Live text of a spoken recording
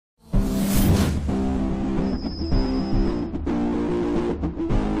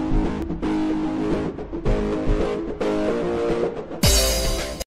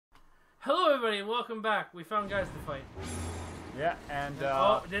everybody, welcome back. We found guys to fight. Yeah, and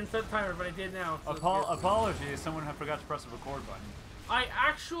oh, didn't set the timer, but I did now. So apologies, someone had forgot to press the record button. I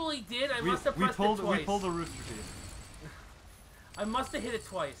actually did. I must have pressed it twice. We pulled a Rooster Teeth. I must have hit it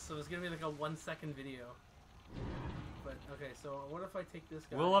twice, so it's gonna be like a 1 second video. But okay, so what if I take this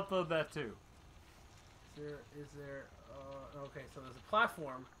guy? We'll upload that too. Is there? Okay, so there's a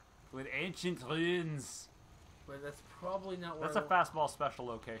platform with ancient ruins. But that's probably not where. That's a fastball special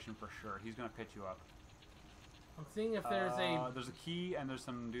location for sure. He's gonna pitch you up. I'm seeing if there's a. There's a key and there's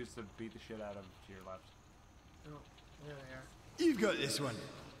some dudes to beat the shit out of to your left. Oh, there they are. You've got this one.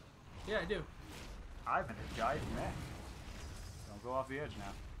 Yeah, I do. I'm in a giant mech. Don't go off the edge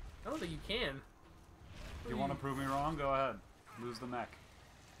now. I don't think you can. If you want to prove me wrong, go ahead. Lose the mech.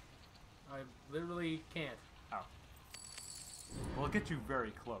 I literally can't. Oh. Well, it'll get you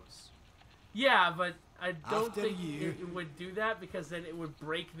very close. Yeah, but I don't After think you. it would do that because then it would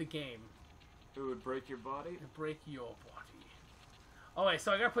break the game. It would break your body? It'd break your body. Oh, wait,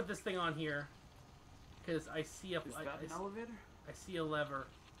 so I gotta put this thing on here. Because I see a... Is that an elevator? I see a lever.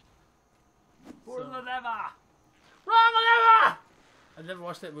 For the lever! Wrong lever! I've never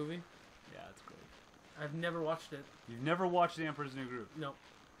watched that movie. Yeah, it's great. I've never watched it. You've never watched The Emperor's New Groove? Nope.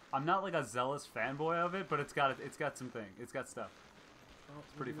 I'm not like a zealous fanboy of it, but it's got something. It's got stuff. Oh,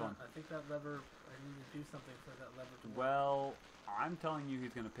 it's pretty fun. I think that lever... I need to do something for that lever to work. Well, I'm telling you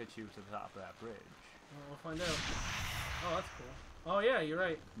he's going to pitch you to the top of that bridge. Well, we'll find out. Oh, that's cool. Oh, yeah, you're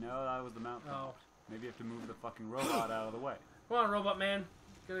right. No, that was the mount. Oh. Maybe you have to move the fucking robot out of the way. Come on, robot man.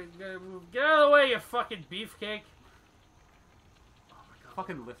 Gotta move. Get out of the way, you fucking beefcake. Oh my god.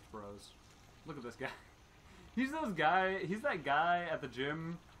 Fucking lift bros. Look at this guy. He's that guy at the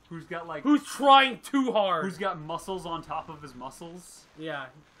gym who's got like... Who's trying too hard. Who's got muscles on top of his muscles. Yeah.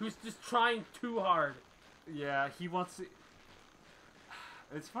 Who's just trying too hard. Yeah, he wants to...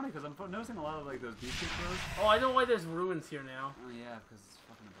 It's funny because I'm noticing a lot of like those beefcake bros. Oh, I know why there's ruins here now. Oh yeah, because it's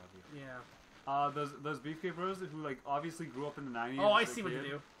fucking above you. Yeah. Those beefcake bros who like obviously grew up in the 90s. Oh, I see what to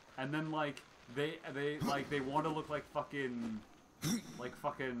do. And then like they want to look like fucking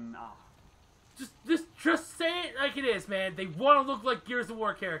Just say it like it is, man. They want to look like Gears of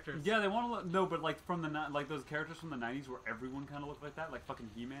War characters. Yeah, they want to look but like from like those characters from the 90s where everyone kind of looked like that, like fucking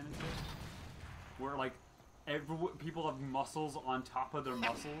He-Man and shit. Where like people have muscles on top of their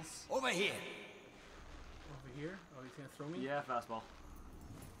muscles. Over here. Over here? Oh, he's gonna throw me? Yeah, fastball.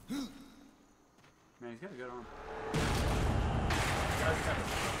 Man, he's got a good arm.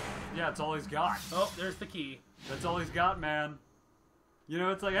 Yeah, it's all he's got. Oh, there's the key. That's all he's got, man. You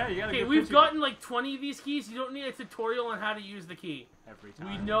know, it's like, hey, you gotta Okay, we've gotten like 20 of these keys. You don't need a tutorial on how to use the key. Every time.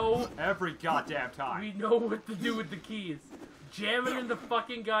 We know. Every goddamn time. We know what to do with the keys. Jam it in the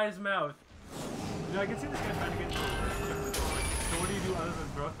fucking guy's mouth. You know, I can see this guy trying to get into the door. So what do you do other than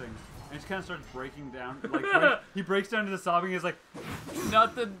throw things? And he just kind of starts breaking down. Like, he breaks down into sobbing. He's like,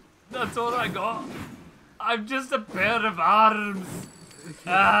 nothing. That's all I got. I'm just a pair of arms.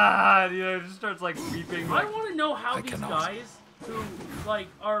 You know, just starts like weeping. I want to know how these guys who like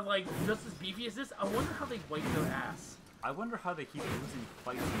are like just as beefy as this. I wonder how they wipe their ass. I wonder how they keep losing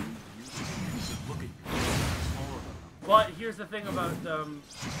fights and look at you. But here's the thing about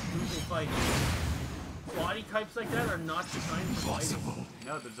losing fights. Body types like that are not designed for fighting.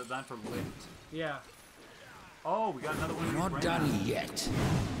 No, they're designed for lift. Yeah. Oh, we got another one. Not done yet.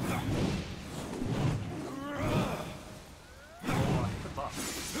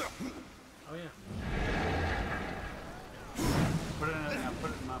 Oh yeah.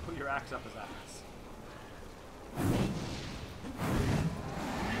 Put your axe up his ass.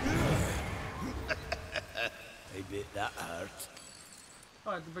 I bet that hurt.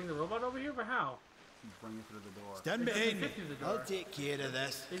 Oh, I have to bring the robot over here, but how? Bring it through the door. Stand It doesn't behind me. fit through the door. I'll take care of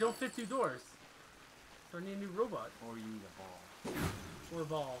this. They don't fit through doors. So I need a new robot. Or you need a ball. Or a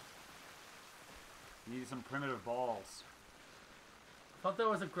ball. You need some primitive balls. I thought there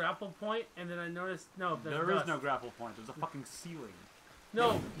was a grapple point, and then I noticed no. There is no grapple point. There's a fucking ceiling.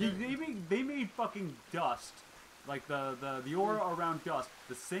 No. They made fucking dust, like the aura around dust,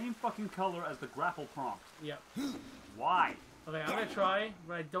 the same fucking color as the grapple prompt. Yep. Why? Okay, I'm gonna try,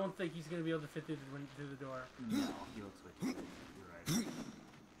 but I don't think he's gonna be able to fit through the door. No, he looks like you're right.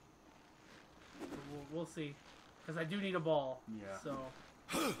 So we'll see, because I do need a ball. Yeah. So.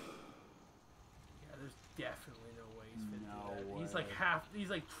 Yeah, there's definitely no way he's fitting through that. way. He's like he's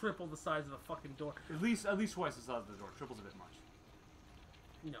like triple the size of the fucking door. At least twice the size of the door. Triple's a bit much.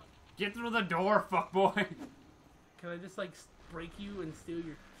 No. Get through the door, fuckboy. Can I just like break you and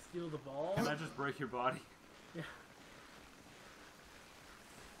steal the ball? Can I just break your body? Yeah.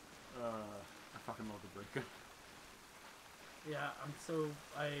 I fucking love the break. Yeah,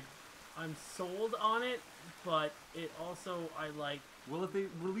 I'm sold on it, but it also I like. Well, if they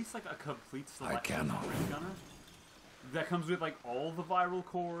release like a complete selection cannot. of Ray Gunner that comes with like all the viral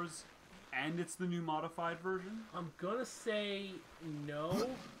cores, and it's the new modified version. I'm gonna say no, They,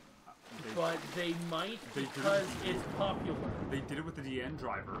 but they might They did it because with- it's popular. they did it with the DN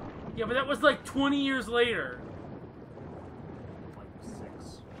driver, Yeah, but that was like 20 years later. like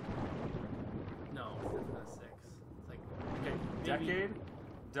 6 No, it's not 6. It's like okay, maybe, decade,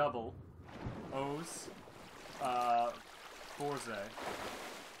 double, O's, Forze,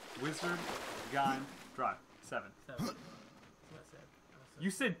 Wizard, Gun, Drive, 7. 7. That's what I said. You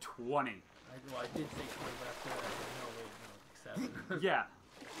said 20. I did say 20, but after that, I said, no, wait, no, like 7. Yeah.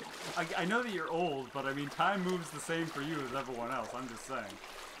 I know that you're old, but I mean, time moves the same for you as everyone else. I'm just saying.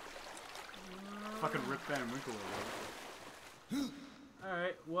 Fucking Rip Van Winkle over.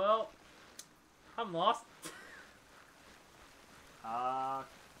 Alright, well, I'm lost. Yeah.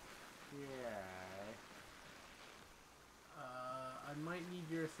 I might need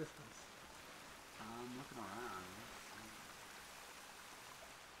your assistance. I'm looking around.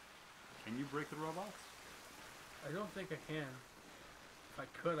 Can you break the robots? I don't think I can. If I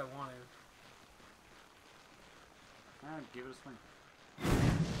could, I want to. Give it a swing.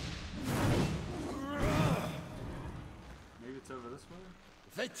 Maybe it's over this way?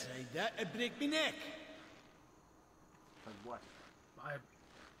 If I tried that, I'd break me neck. Like what?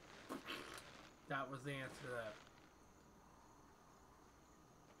 That was the answer to that.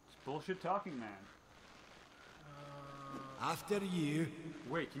 It's bullshit talking, man. After you.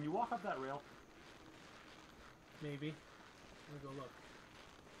 Wait, can you walk up that rail? Maybe. Let me go look.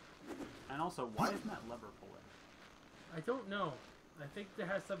 And also, why isn't that lever pulling? I don't know. I think that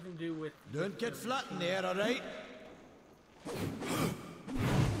has something to do with... Don't get flat in there, alright? Can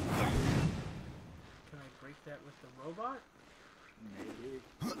I break that with the robot? Maybe.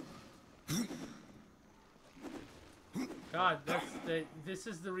 God, this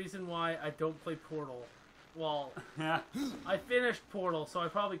is the reason why I don't play Portal. Well, Yeah. I finished Portal, so I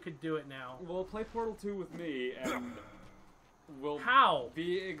probably could do it now. Well, play Portal 2 with me, and we'll How?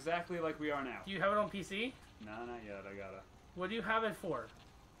 be exactly like we are now. Do you have it on PC? No, not yet. I gotta. What do you have it for?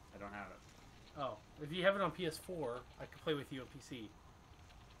 I don't have it. Oh, if you have it on PS4, I could play with you on PC.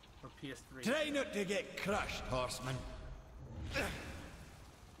 Or PS3. Try not to get crushed, horseman. Uh-oh,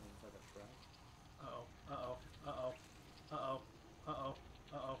 uh-oh, uh-oh, uh-oh, uh-oh,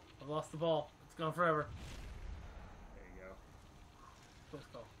 uh-oh. I've lost the ball. It's gone forever. There you go. Let's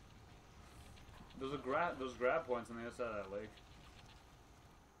go. Those grab points on the other side of that lake.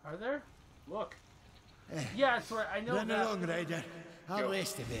 Are there? Look. Yeah, that's right. I know Run that. along, Ryder. I'll Go.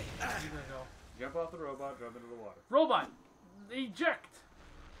 rest a bit. You're gonna go. Jump off the robot, jump into the water. Robot! Eject!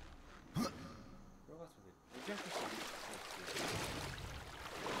 Robots with it. Ejector seats.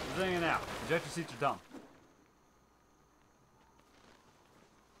 Just hanging out. Ejector seats are dumb.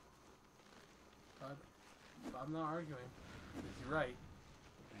 I'm not arguing. You're right.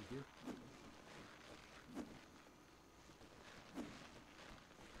 Thank you.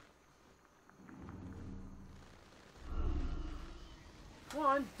 Come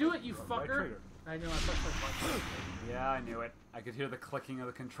on, do it, you Right fucker! trigger. I know, I pressed my button. Yeah, I knew it. I could hear the clicking of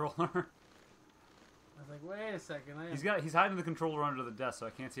the controller. I was like, wait a second. He's hiding the controller under the desk, so I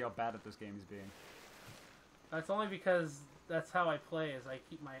can't see how bad at this game he's being. That's only because that's how I play, is I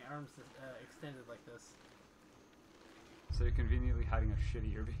keep my arms extended like this. So you're conveniently hiding how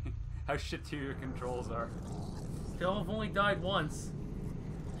shitty you're being. How shitty your controls are. Still have only died once.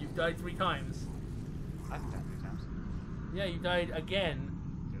 You've died 3 times. I've died 3 times. Yeah, you died again.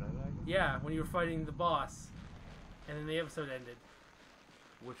 Did I die again? Yeah, when you were fighting the boss. And then the episode ended.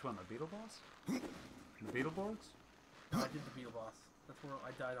 Which one? The Beetle boss? The Beetleborgs? No, I did the beetle boss. That's where I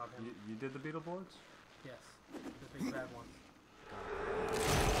died on him. You did the Beetleborgs? Yes. The big bad one.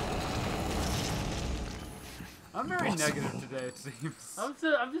 I'm very negative today, it seems.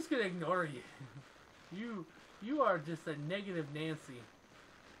 I'm just gonna ignore you. You are just a negative Nancy.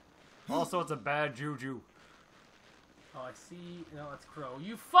 Also, it's a bad juju. Oh, I see. No, it's Crow.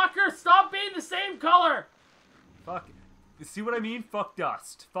 You fucker! Stop being the same color! Fuck. You see what I mean? Fuck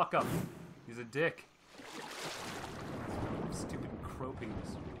Dust. Fuck up. He's a dick. Stupid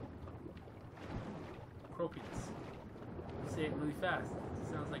croakiness. Croakiness. You say it really fast. It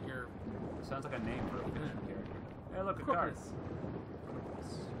sounds like you're... Sounds like a name for a fiction character. Hey, look, a card.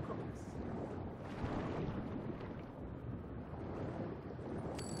 Croakiness.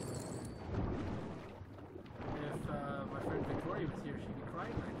 If my friend Victoria was here, she'd be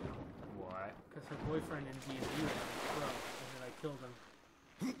crying right now. Why? Because her boyfriend in D&D was a crow, and then I killed him.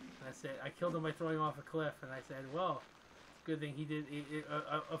 And I said, I killed him by throwing him off a cliff, and I said, well, it's good thing he did.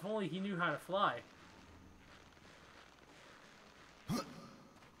 If only he knew how to fly.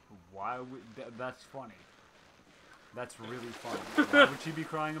 Why would that's funny? That's really funny. Why would she be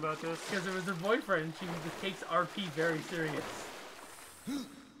crying about this? Because it was her boyfriend. She just takes RP very serious.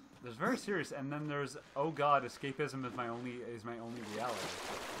 There's very serious, and then there's oh god, escapism is my only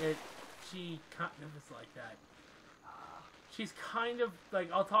reality. She kind of is like that. She's kind of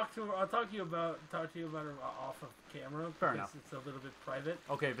like I'll talk to you about her off of camera. Fair enough. It's a little bit private.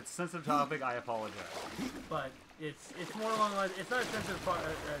 Okay, if it's a sensitive topic, I apologize. But it's more along the lines. It's not a sensitive.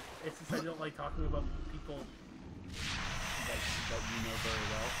 It's just I don't like talking about people that you know very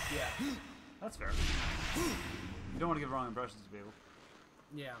well. Yeah. That's fair. You don't want to give wrong impressions to people.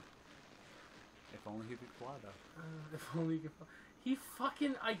 Yeah. If only he could fly, though. If only he could fly. He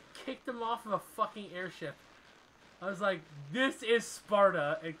fucking... I kicked him off of a fucking airship. I was like, this is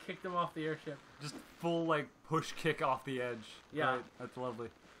Sparta, and kicked him off the airship. Just full, like, push kick off the edge. Yeah. Right? That's lovely.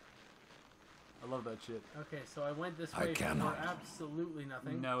 I love that shit. Okay, so I went this way for absolutely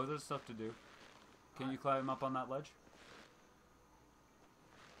nothing. No, there's stuff to do. Can you climb up on that ledge?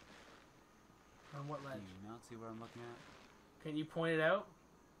 On what ledge? Can you not see what I'm looking at? Can you point it out?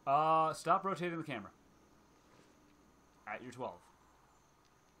 Stop rotating the camera. At your 12.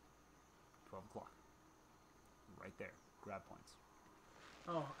 12 o'clock. Right there. Grab points.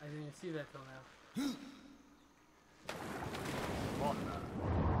 Oh, I didn't even see that till now. Walk that.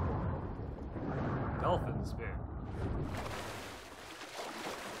 Dolphin spin.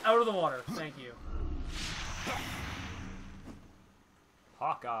 Out of the water. Thank you.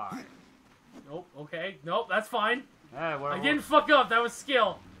 Hawkeye. Nope. Okay. Nope. That's fine. Hey, I didn't fuck up. That was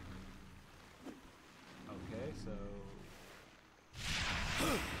skill. Okay, so...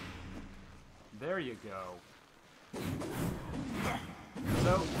 There you go.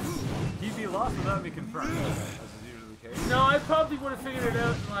 So, he'd be lost without me confirming, as is usually the case. No, I probably would have figured it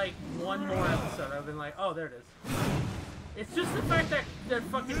out in like one more episode. I've been like, oh, there it is. It's just the fact that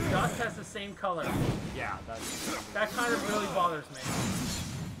fucking dust has the same color. Yeah, that kind of really bothers me.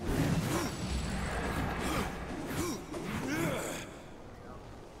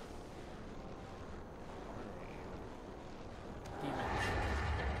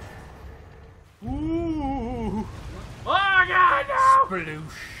 Ooh! Oh god, no!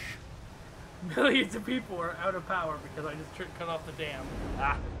 Sploosh. Millions of people are out of power because I just cut off the dam.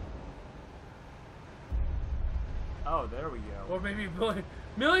 Ah. Oh, there we go. Or maybe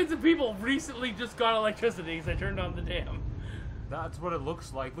millions of people recently just got electricity because I turned on the dam. That's what it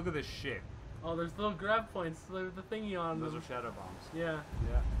looks like. Look at this shit. Oh, there's little grab points. There's the thingy on Those them. are shadow bombs. Yeah.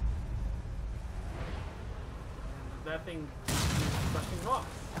 Yeah. That thing crushing rocks.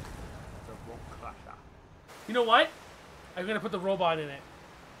 The rock crusher. You know what? I'm gonna put the robot in it.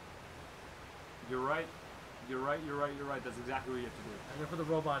 You're right. You're right. You're right. You're right. That's exactly what you have to do. I'm gonna put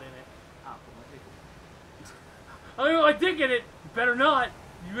the robot in it. Ah, I mean, I did get it. You better not.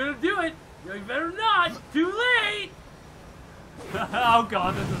 You better do it. You better not. Too late. oh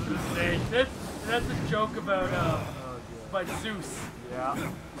god, this is a mistake. That's a joke about by Zeus.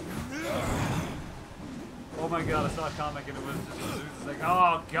 Yeah. Oh my god, I saw a comic and it was just Zeus. It's like,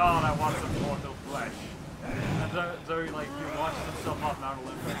 oh god, I want some mortal flesh. And so he, like, he launches himself off Mount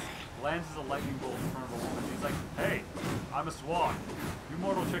Olympus, lands as a lightning bolt in front of a woman. He's like, hey, I'm a swan. You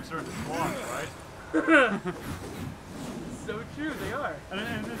mortal chicks are into swans, right? So true, they are.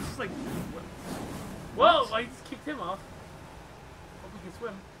 And it's just like, whoa! I just kicked him off. Hope we can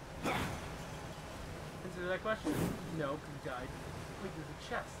swim. Answer that question? No, because he died. Wait, there's a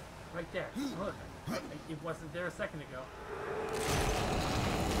chest right there. Look, it wasn't there a second ago.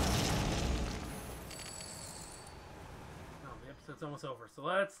 Oh, the episode's almost over. So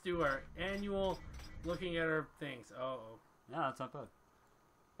let's do our annual looking at our things. Oh. yeah, that's not bad.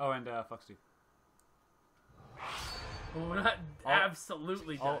 Oh, and fuck Steve. Well, we're not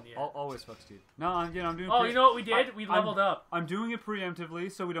absolutely done yet. Always fuck Steve. No, I'm doing. Oh, you know what we did? We leveled up. I'm doing it preemptively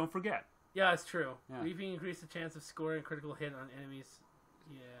so we don't forget. Yeah, it's true. Yeah. We've increased the chance of scoring a critical hit on enemies.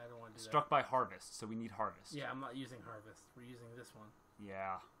 Yeah, I don't want to do Struck by harvest, so we need harvest. that. Yeah, I'm not using harvest. We're using this one.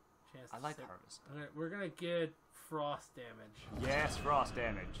 Yeah. Chance I to like sip. harvest. We're gonna get frost damage. Yes, frost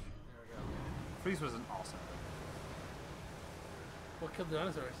damage. There we go. Freeze was an awesome. What killed the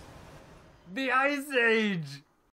dinosaurs? The Ice Age!